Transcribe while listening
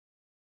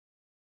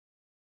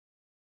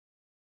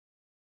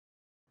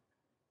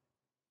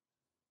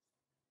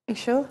You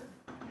sure?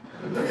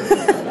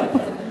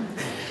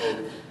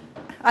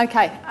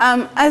 Okay,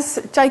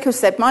 as Jacob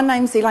said, my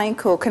name's Elaine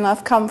Cork and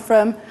I've come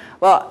from,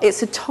 well,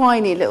 it's a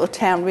tiny little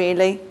town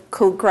really,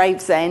 called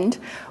Gravesend,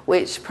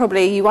 which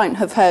probably you won't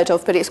have heard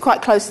of, but it's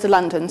quite close to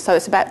London, so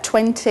it's about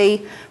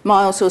 20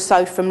 miles or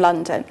so from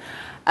London.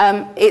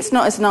 It's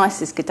not as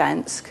nice as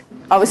Gdansk.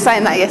 I was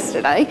saying that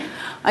yesterday.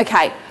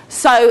 Okay,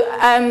 so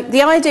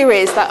the idea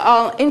is that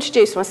I'll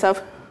introduce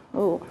myself.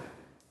 Oh,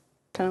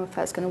 don't know if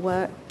that's going to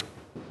work.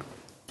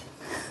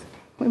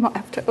 We might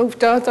have to, oh,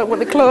 I don't want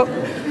the clock.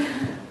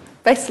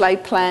 Best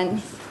laid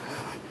plans.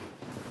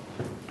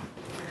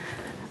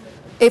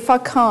 If I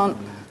can't,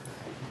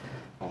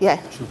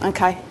 yeah,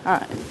 okay, all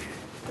right.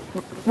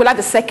 We'll have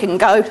a second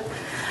go.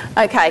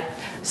 Okay,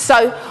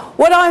 so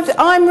what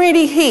I'm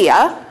really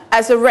here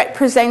as a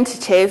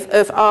representative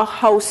of our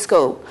whole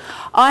school.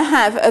 I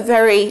have a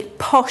very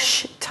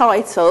posh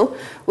title,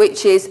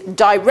 which is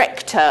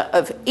Director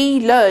of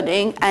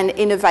eLearning and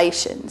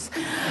Innovations.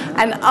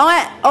 And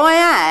I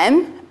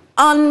am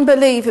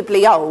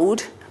unbelievably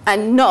old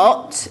and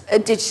not a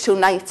digital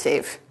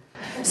native.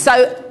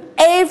 So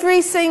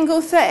every single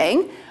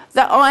thing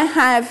that I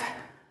have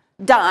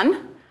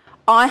done,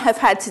 I have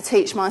had to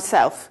teach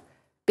myself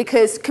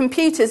because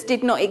computers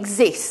did not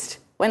exist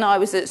when I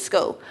was at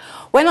school.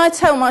 When I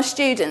tell my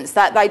students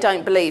that, they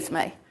don't believe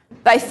me.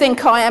 They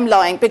think I am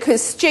lying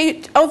because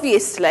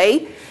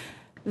obviously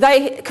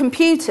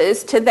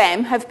computers to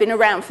them have been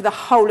around for the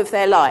whole of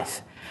their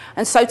life.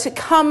 And so to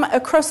come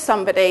across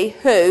somebody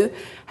who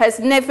has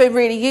never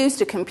really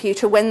used a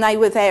computer when they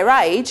were their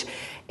age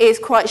is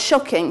quite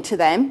shocking to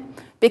them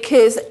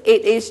because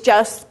it is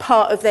just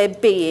part of their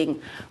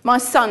being. My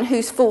son,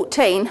 who's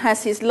 14,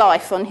 has his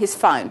life on his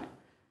phone.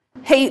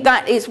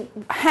 That is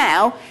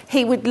how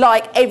he would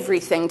like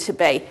everything to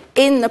be,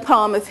 in the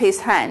palm of his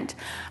hand.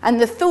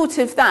 And the thought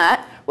of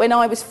that, when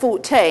I was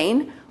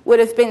 14, would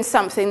have been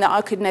something that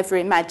I could never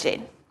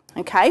imagine,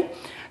 okay?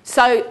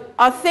 So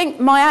I think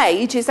my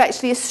age is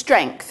actually a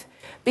strength,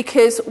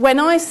 because when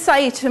I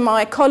say to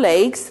my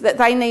colleagues that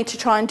they need to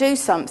try and do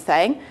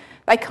something,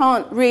 they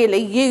can't really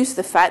use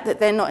the fact that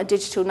they're not a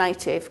digital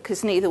native,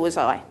 because neither was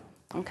I,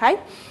 okay?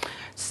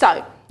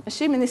 So,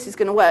 assuming this is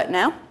going to work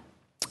now,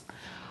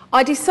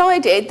 I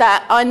decided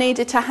that I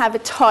needed to have a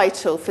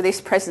title for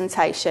this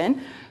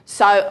presentation,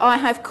 so I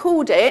have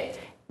called it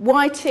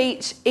Why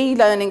Teach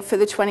eLearning for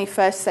the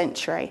 21st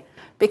Century,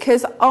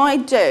 because I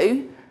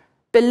do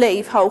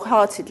believe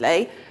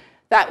wholeheartedly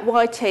that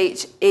Why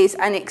Teach is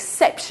an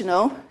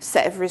exceptional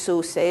set of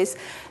resources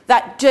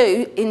that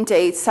do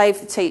indeed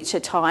save the teacher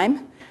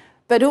time,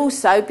 but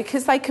also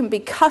because they can be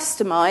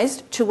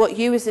customised to what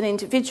you as an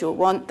individual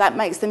want, that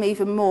makes them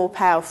even more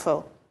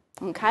powerful,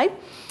 okay?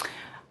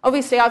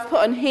 Obviously, I've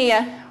put on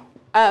here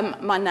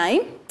my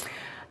name,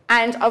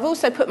 and I've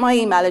also put my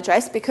email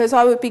address because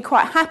I would be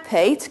quite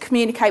happy to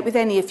communicate with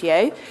any of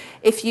you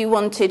if you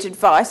wanted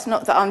advice.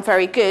 Not that I'm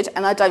very good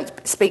and I don't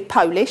speak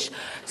Polish,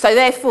 so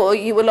therefore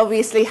you will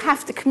obviously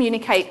have to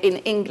communicate in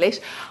English.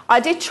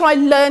 I did try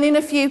learning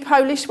a few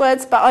Polish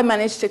words, but I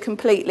managed to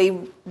completely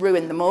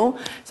ruin them all.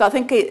 So I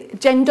think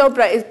dzień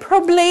dobry is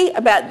probably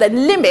about the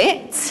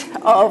limit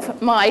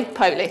of my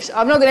Polish.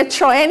 I'm not going to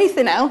try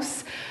anything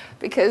else,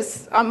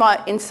 because I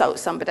might insult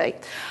somebody.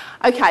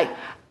 Okay,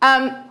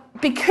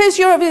 because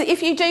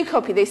if you do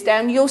copy this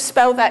down, you'll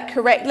spell that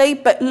correctly,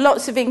 but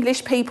lots of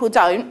English people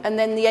don't, and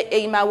then the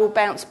email will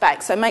bounce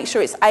back. So make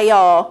sure it's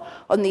AR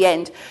on the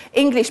end.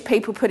 English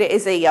people put it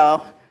as ER,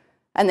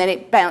 and then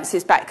it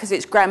bounces back because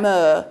it's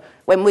grammar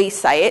when we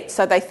say it,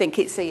 so they think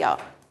it's ER.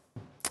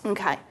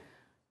 Okay.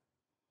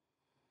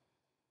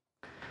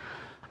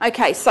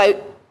 Okay, so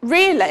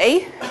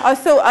really, I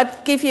thought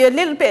I'd give you a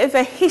little bit of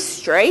a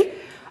history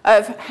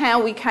of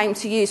how we came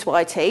to use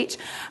Why Teach,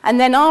 and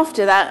then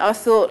after that I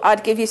thought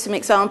I'd give you some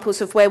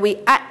examples of where we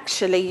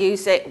actually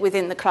use it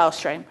within the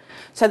classroom,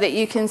 so that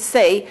you can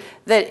see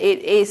that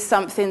it is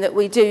something that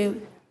we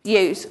do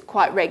use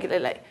quite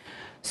regularly.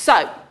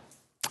 So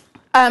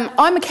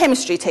I'm a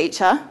chemistry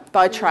teacher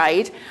by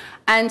trade,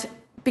 and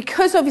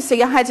because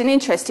obviously I had an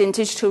interest in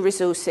digital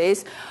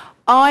resources,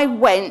 I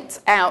went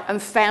out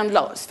and found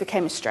lots for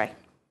chemistry.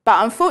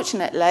 But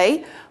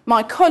unfortunately,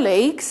 my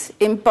colleagues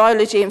in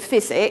biology and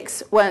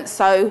physics weren't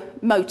so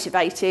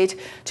motivated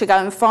to go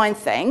and find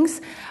things.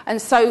 And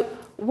so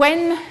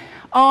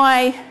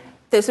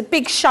there's a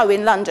big show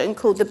in London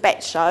called the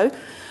Bet Show,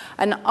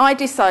 and I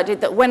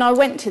decided that when I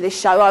went to this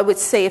show, I would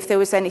see if there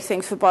was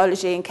anything for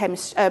biology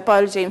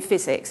and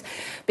physics,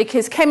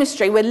 because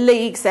chemistry were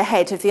leagues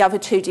ahead of the other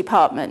two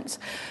departments.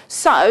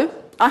 So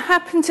I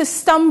happened to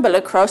stumble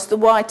across the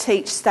Why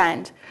Teach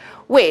stand,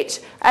 which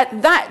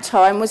at that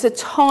time was a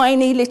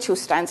tiny little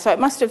stand. So it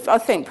must have, I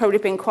think, probably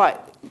been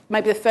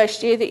maybe the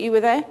first year that you were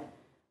there?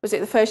 Was it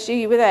the first year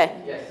you were there?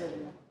 Yes.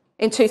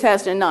 In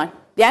 2009,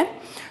 yeah?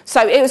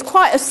 So it was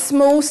quite a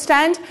small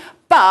stand,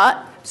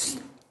 but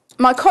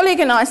my colleague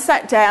and I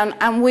sat down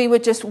and we were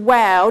just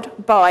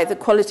wowed by the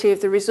quality of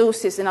the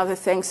resources and other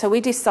things. So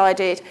we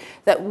decided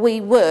that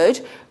we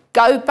would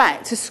go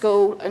back to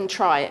school and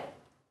try it.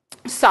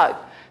 So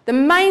the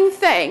main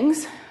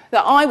things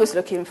that I was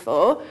looking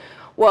for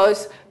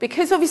was,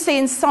 because obviously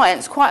in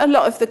science quite a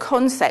lot of the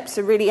concepts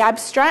are really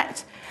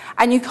abstract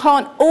and you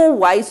can't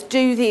always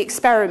do the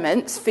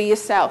experiments for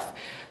yourself.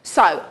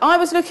 So I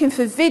was looking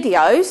for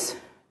videos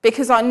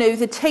because I knew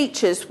the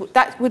teachers,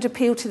 that would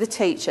appeal to the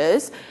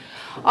teachers.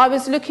 I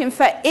was looking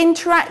for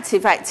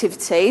interactive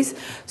activities,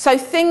 so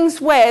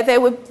things where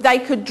they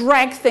could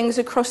drag things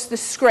across the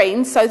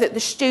screen so that the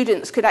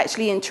students could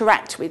actually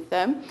interact with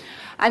them.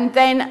 And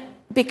then,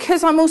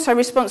 because I'm also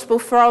responsible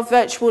for our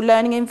virtual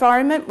learning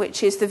environment,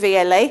 which is the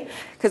VLE,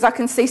 because I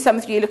can see some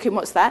of you looking,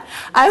 what's that?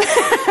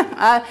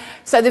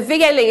 So the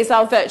VLE is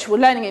our virtual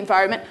learning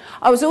environment.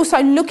 I was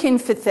also looking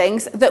for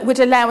things that would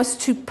allow us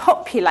to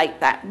populate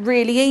that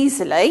really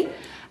easily.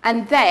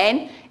 And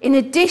then, in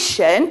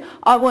addition,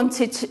 I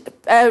wanted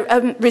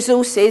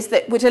resources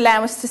that would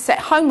allow us to set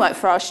homework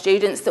for our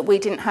students that we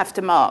didn't have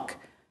to mark.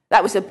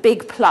 That was a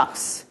big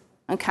plus,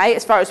 okay,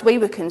 as far as we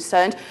were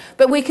concerned.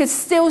 But we could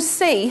still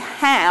see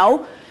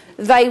how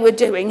they were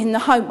doing in the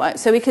homework.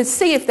 So we could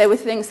see if there were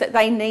things that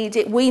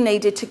we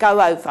needed to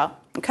go over.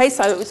 Okay,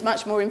 so it was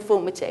much more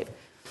informative.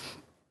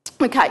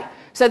 Okay,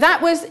 so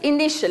that was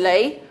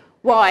initially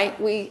why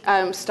we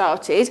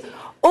started.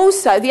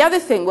 Also, the other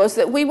thing was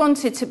that we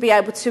wanted to be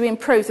able to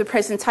improve the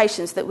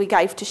presentations that we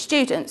gave to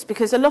students,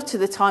 because a lot of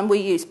the time we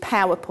use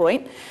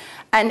PowerPoint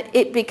and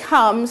it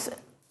becomes,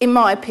 in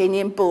my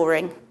opinion,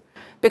 boring.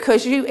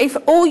 Because if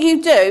all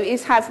you do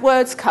is have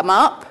words come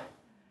up,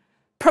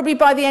 probably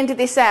by the end of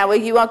this hour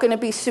you are going to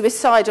be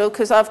suicidal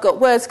because I've got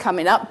words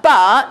coming up,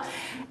 but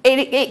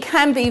it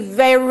can be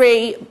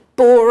very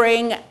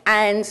boring,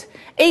 and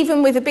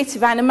even with a bit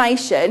of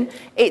animation,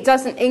 it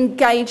doesn't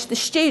engage the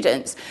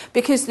students,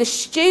 because the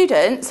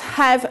students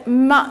have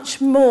much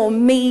more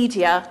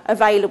media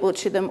available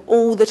to them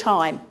all the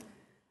time.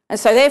 And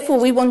so therefore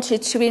we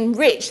wanted to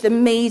enrich the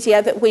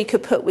media that we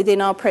could put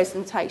within our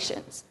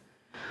presentations.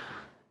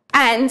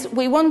 And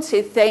we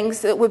wanted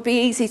things that would be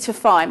easy to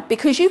find,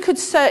 because you could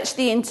search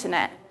the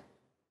internet.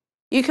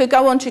 You could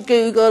go onto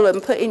Google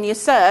and put in your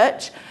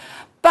search,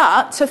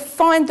 but to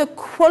find the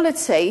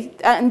quality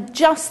and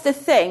just the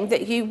thing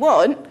that you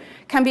want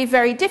can be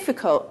very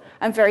difficult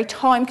and very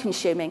time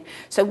consuming.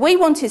 So we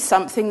wanted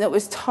something that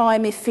was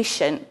time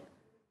efficient.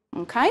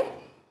 Okay?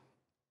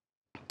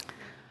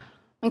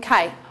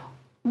 Okay.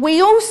 We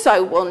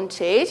also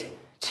wanted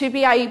to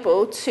be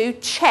able to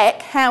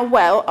check how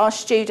well our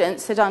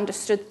students had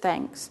understood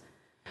things.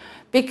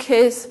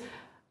 Because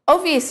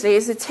obviously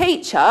as a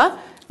teacher,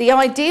 the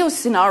ideal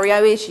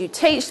scenario is you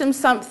teach them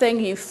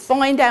something, you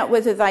find out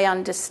whether they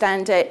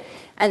understand it,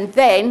 and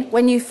then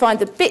when you find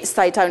the bits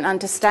they don't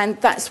understand,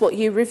 that's what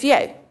you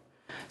review.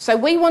 So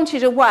we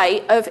wanted a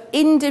way of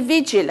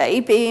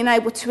individually being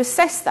able to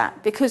assess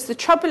that, because the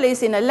trouble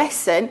is in a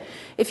lesson,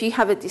 if you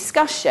have a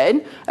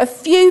discussion, a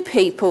few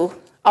people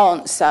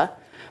answer,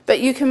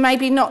 but you can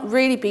maybe not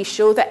really be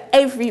sure that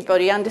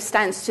everybody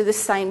understands to the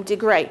same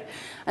degree.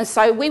 And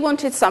so we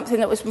wanted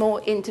something that was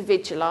more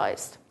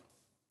individualised.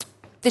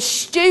 The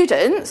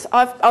students,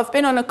 I've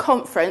been on a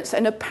conference,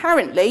 and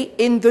apparently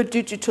in the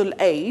digital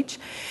age,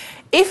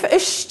 if a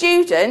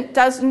student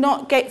does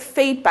not get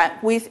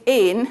feedback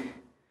within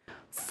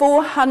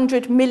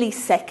 400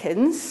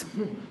 milliseconds,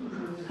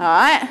 all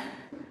right,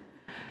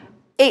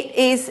 it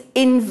is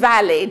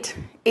invalid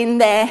in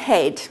their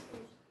head.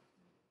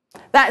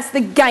 That's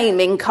the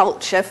gaming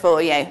culture for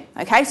you,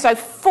 okay? So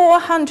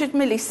 400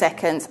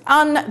 milliseconds,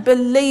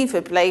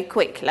 unbelievably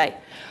quickly.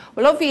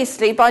 Well,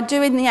 obviously, by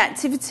doing the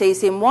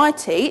activities in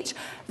YTeach,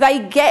 they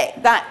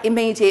get that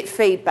immediate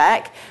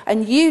feedback,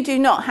 and you do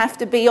not have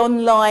to be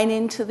online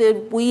into the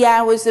wee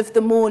hours of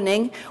the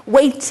morning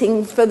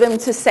waiting for them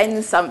to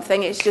send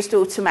something. It's just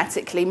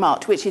automatically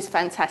marked, which is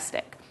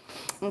fantastic.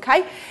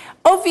 Okay?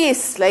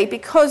 Obviously,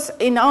 because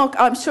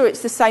I'm sure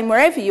it's the same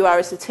wherever you are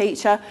as a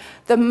teacher,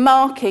 the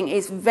marking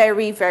is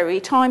very,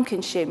 very time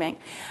consuming.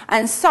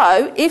 And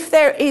so, if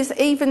there is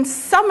even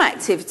some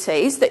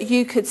activities that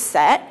you could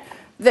set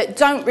that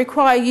don't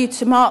require you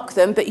to mark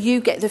them, but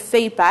you get the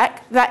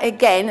feedback, that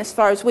again, as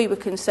far as we were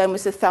concerned,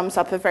 was a thumbs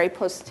up, a very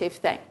positive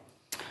thing.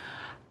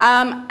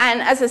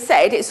 And as I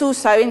said, it's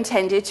also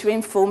intended to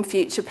inform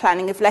future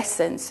planning of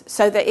lessons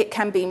so that it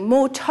can be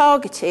more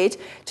targeted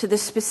to the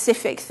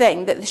specific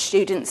thing that the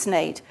students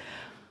need.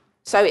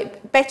 So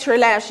it better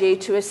allows you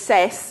to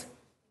assess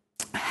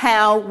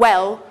how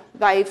well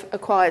they've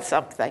acquired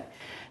something.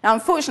 Now,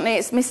 unfortunately,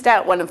 it's missed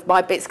out one of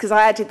my bits because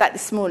I added that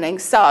this morning.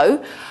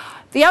 So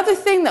the other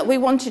thing that we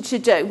wanted to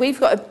do,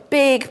 we've got a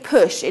big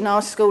push in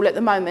our school at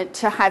the moment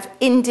to have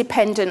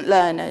independent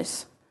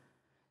learners.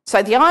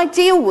 So the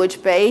ideal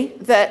would be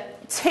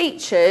that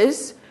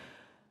teachers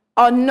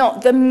are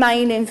not the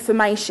main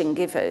information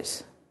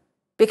givers,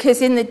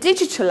 because in the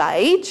digital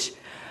age,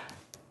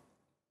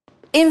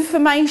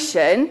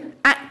 information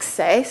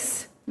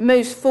access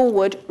moves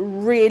forward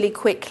really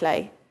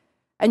quickly,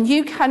 and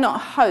you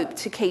cannot hope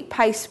to keep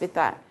pace with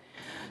that.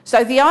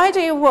 So the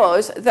idea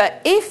was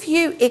that if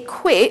you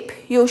equip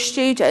your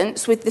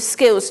students with the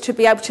skills to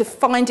be able to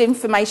find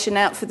information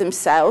out for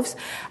themselves,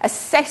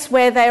 assess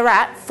where they're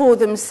at for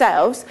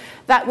themselves,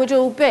 that would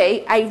all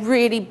be a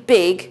really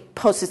big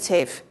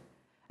positive.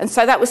 And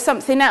so that was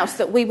something else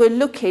that we were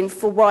looking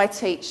for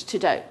YTeach to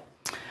do.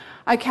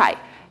 Okay,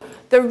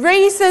 the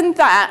reason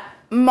that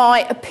my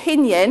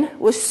opinion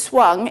was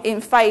swung in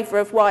favour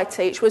of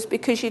YTeach was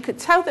because you could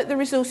tell that the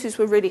resources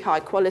were really high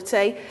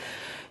quality.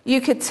 You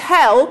could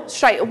tell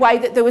straight away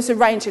that there was a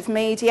range of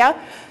media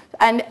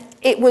and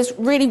it was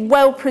really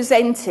well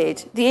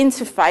presented. The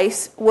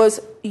interface was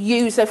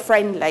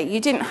user-friendly. You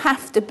didn't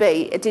have to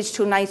be a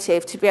digital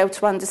native to be able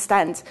to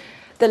understand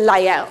the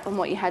layout and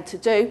what you had to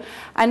do.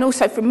 And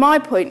also from my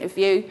point of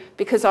view,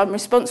 because I'm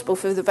responsible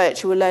for the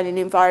virtual learning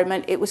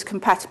environment, it was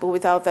compatible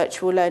with our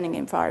virtual learning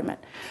environment.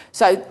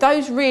 So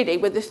those really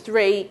were the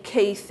three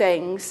key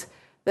things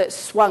that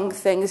swung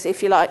things,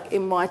 if you like,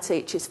 in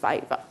YTeach's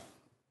favour.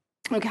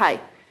 Okay.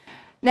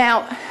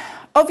 Now,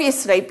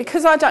 obviously,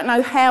 because I don't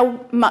know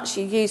how much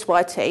you use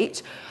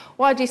YTeach,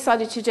 what I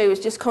decided to do was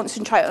just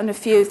concentrate on a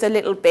few of the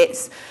little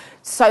bits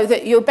so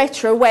that you're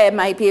better aware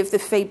maybe of the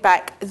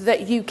feedback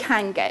that you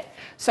can get.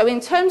 So in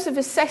terms of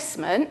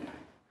assessment,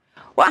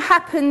 what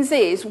happens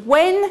is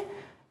when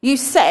you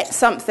set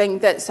something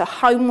that's a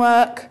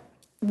homework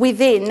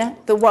within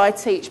the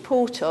YTeach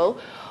portal,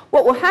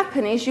 what will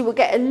happen is you will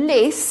get a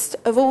list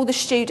of all the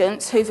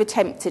students who've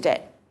attempted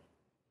it.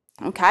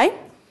 Okay?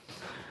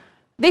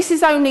 This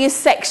is only a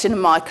section of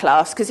my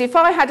class, because if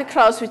I had a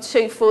class with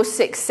 2, 4,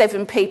 6,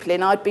 7 people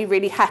in, I'd be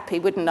really happy,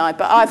 wouldn't I?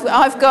 But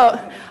I've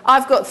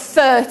got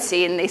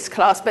 30 in this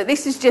class, but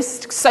this is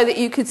just so that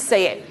you could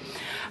see it.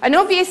 And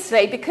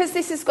obviously, because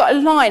this has got a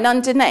line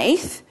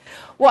underneath,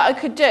 what I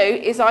could do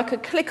is I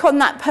could click on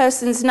that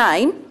person's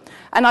name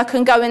and I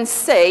can go and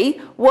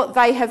see what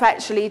they have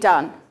actually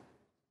done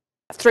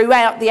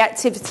throughout the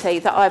activity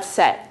that I've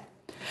set.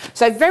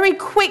 So very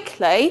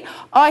quickly,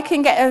 I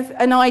can get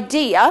an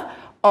idea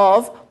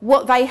of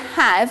what they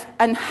have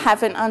and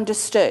haven't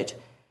understood.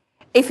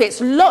 If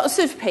it's lots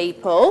of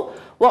people,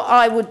 what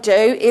I would do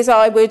is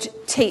I would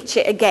teach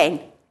it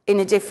again in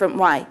a different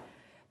way.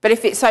 But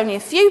if it's only a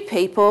few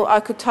people,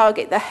 I could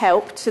target the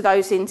help to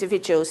those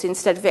individuals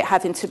instead of it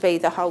having to be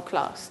the whole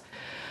class.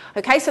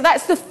 Okay, so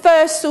that's the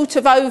first sort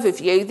of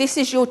overview. This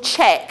is your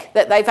check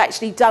that they've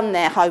actually done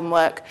their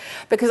homework.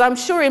 Because I'm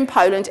sure in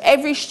Poland,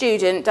 every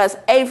student does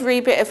every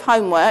bit of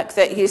homework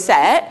that you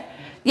set.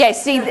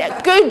 Yes, see,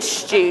 good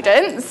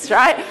students,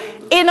 right?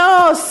 In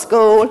our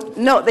school,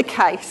 not the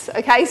case,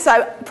 okay?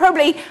 So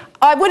probably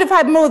I would have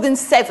had more than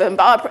 7,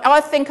 but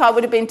I think I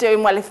would have been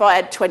doing well if I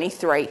had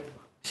 23.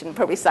 Shouldn't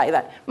probably say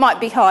that. Might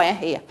be higher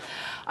here.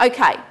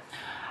 Okay.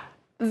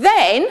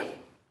 Then,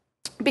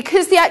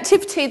 because the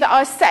activity that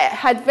I set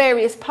had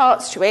various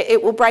parts to it,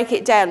 it will break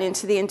it down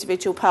into the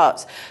individual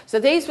parts. So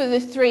these were the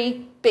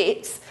 3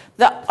 bits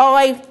that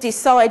I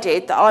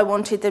decided that I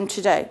wanted them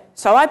to do.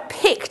 So I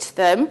picked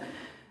them,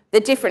 the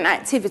different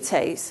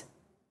activities,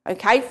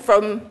 okay,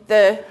 from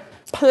the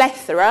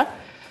plethora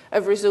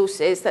of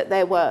resources that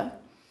there were,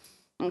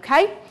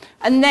 okay?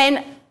 And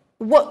then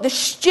what the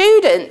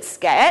students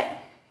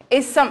get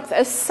is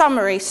a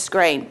summary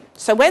screen.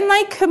 So when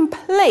they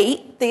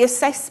complete the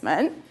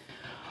assessment,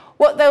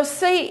 what they'll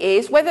see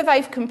is whether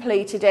they've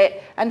completed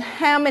it and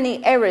how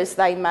many errors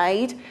they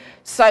made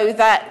so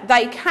that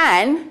they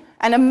can,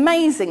 and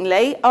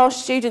amazingly, our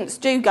students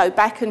do go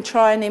back and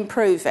try and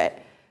improve it.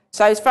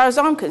 So as far as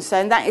I'm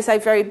concerned, that is a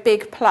very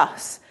big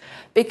plus,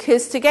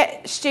 because to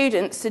get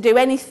students to do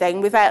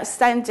anything without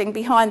standing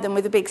behind them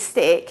with a big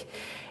stick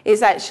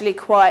is actually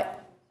quite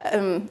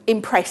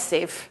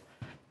impressive.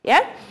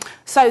 Yeah?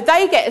 So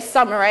they get a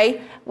summary,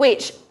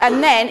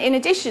 and then in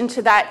addition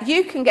to that,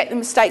 you can get the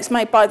mistakes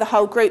made by the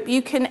whole group.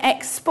 You can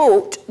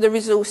export the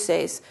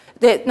resources,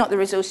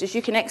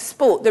 you can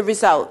export the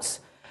results.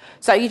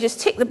 So you just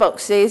tick the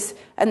boxes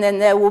and then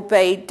there will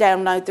be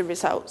download the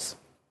results.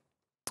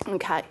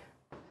 Okay.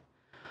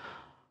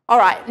 All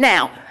right,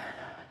 now,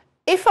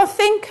 if I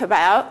think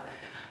about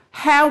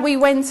how we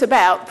went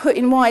about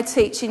putting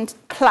YTeach in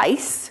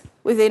place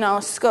within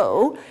our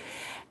school,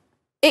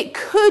 it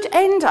could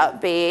end up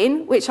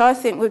being, which I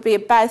think would be a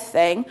bad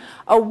thing,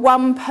 a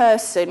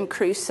one-person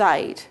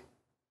crusade.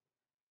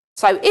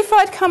 So if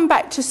I'd come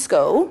back to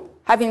school,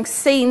 having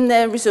seen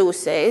the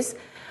resources,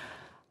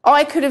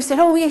 I could have said,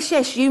 oh,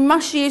 yes, you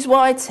must use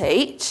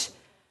YTeach,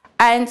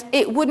 and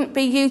it wouldn't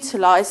be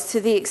utilised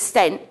to the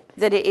extent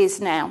that it is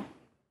now.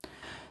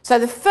 So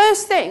the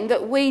first thing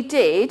that we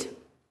did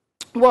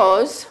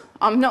was,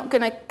 I'm not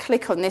going to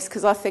click on this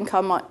because I think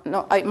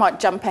it might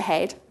jump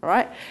ahead, all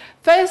right?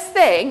 First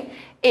thing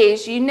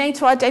is you need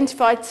to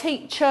identify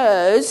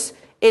teachers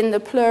in the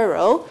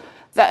plural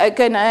that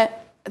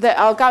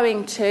are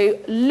going to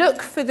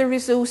look for the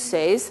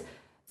resources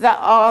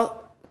that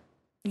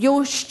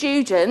your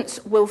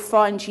students will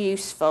find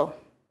useful.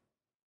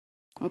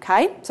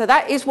 Okay, so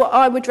that is what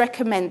I would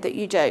recommend that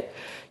you do.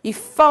 You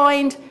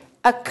find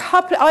a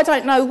couple, I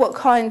don't know what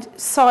kind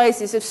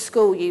sizes of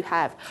school you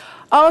have.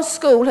 Our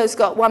school has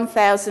got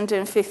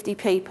 1,050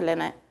 people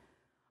in it.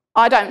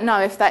 I don't know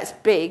if that's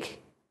big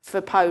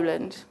for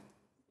Poland.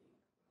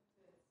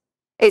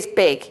 It's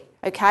big,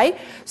 okay?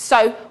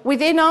 So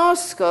within our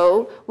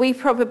school, we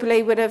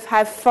probably would have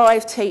had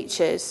 5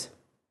 teachers.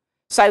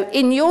 So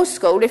in your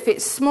school, if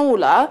it's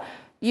smaller,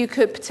 you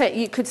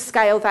could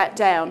scale that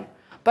down.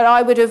 But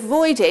I would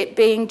avoid it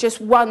being just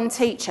one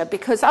teacher,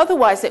 because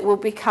otherwise it will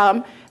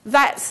become,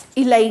 that's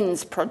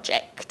Elaine's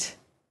project.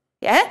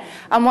 Yeah?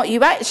 And what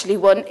you actually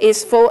want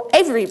is for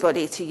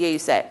everybody to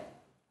use it.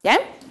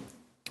 Yeah?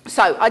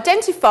 So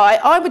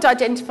I would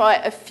identify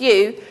a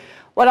few,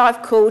 what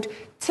I've called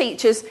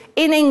teachers.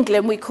 In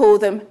England, we call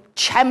them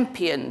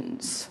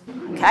champions.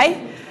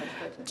 Okay?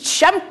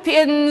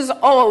 Champions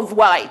of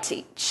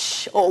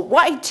Whiteteach, or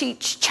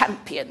Whiteteach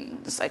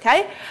champions,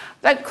 okay?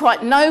 Don't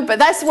quite know, but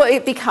that's what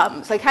it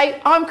becomes,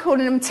 okay? I'm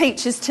calling them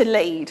teachers to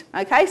lead,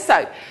 okay?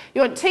 So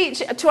you want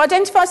to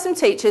identify some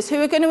teachers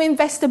who are going to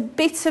invest a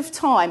bit of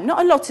time, not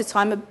a lot of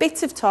time, a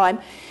bit of time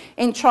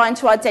in trying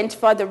to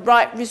identify the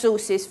right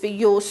resources for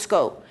your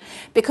school,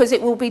 because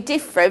it will be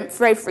different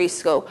for every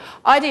school.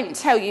 I didn't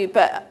tell you,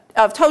 but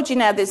I've told you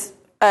now there's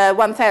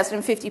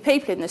 1,050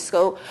 people in the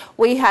school.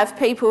 We have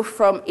people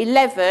from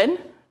 11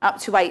 up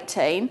to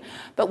 18,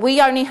 but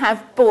we only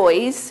have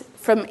boys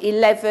from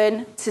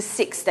 11 to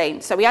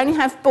 16. So we only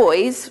have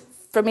boys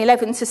from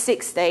 11 to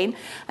 16,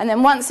 and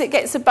then once it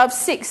gets above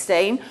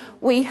 16,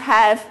 we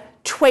have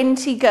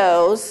 20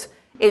 girls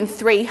in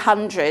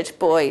 300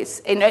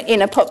 boys,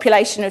 in a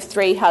population of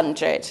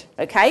 300,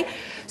 okay?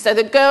 So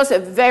the girls are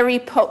very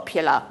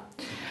popular.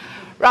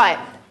 Right,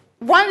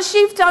 once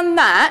you've done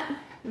that,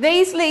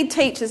 these lead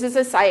teachers, as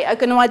I say, are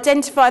going to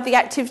identify the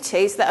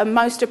activities that are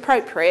most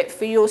appropriate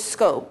for your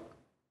school.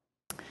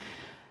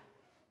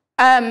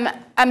 And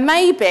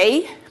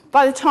maybe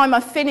by the time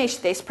I finish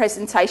this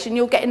presentation,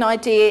 you'll get an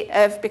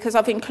idea of, because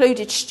I've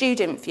included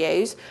student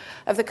views,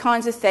 of the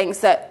kinds of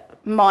things that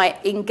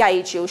might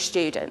engage your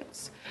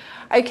students.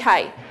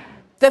 Okay,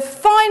 the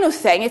final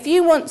thing, if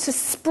you want to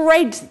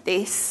spread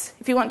this,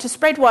 if you want to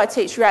spread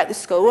Whiteteach throughout the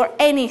school or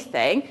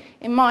anything,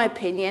 in my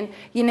opinion,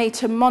 you need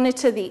to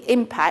monitor the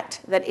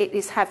impact that it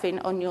is having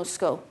on your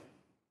school.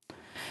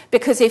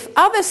 Because if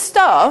other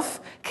staff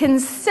can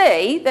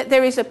see that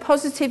there is a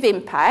positive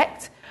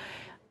impact,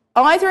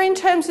 either in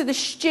terms of the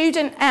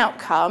student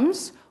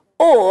outcomes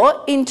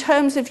or in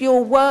terms of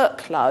your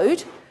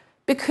workload,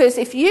 because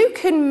if you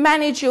can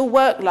manage your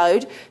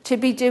workload to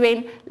be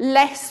doing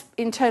less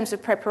in terms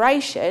of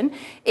preparation,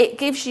 it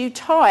gives you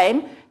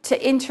time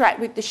to interact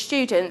with the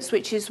students,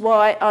 which is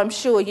why I'm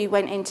sure you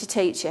went into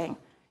teaching.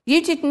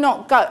 You did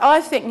not go,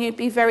 I think you'd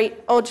be very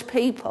odd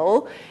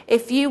people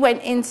if you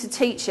went into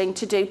teaching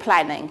to do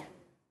planning,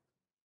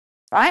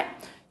 right?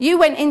 You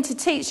went into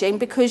teaching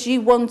because you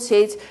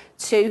wanted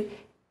to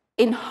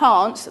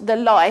enhance the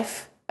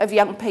life of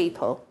young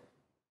people,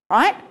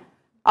 right?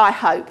 I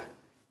hope.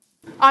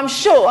 I'm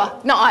sure,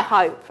 not I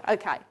hope.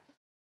 Okay.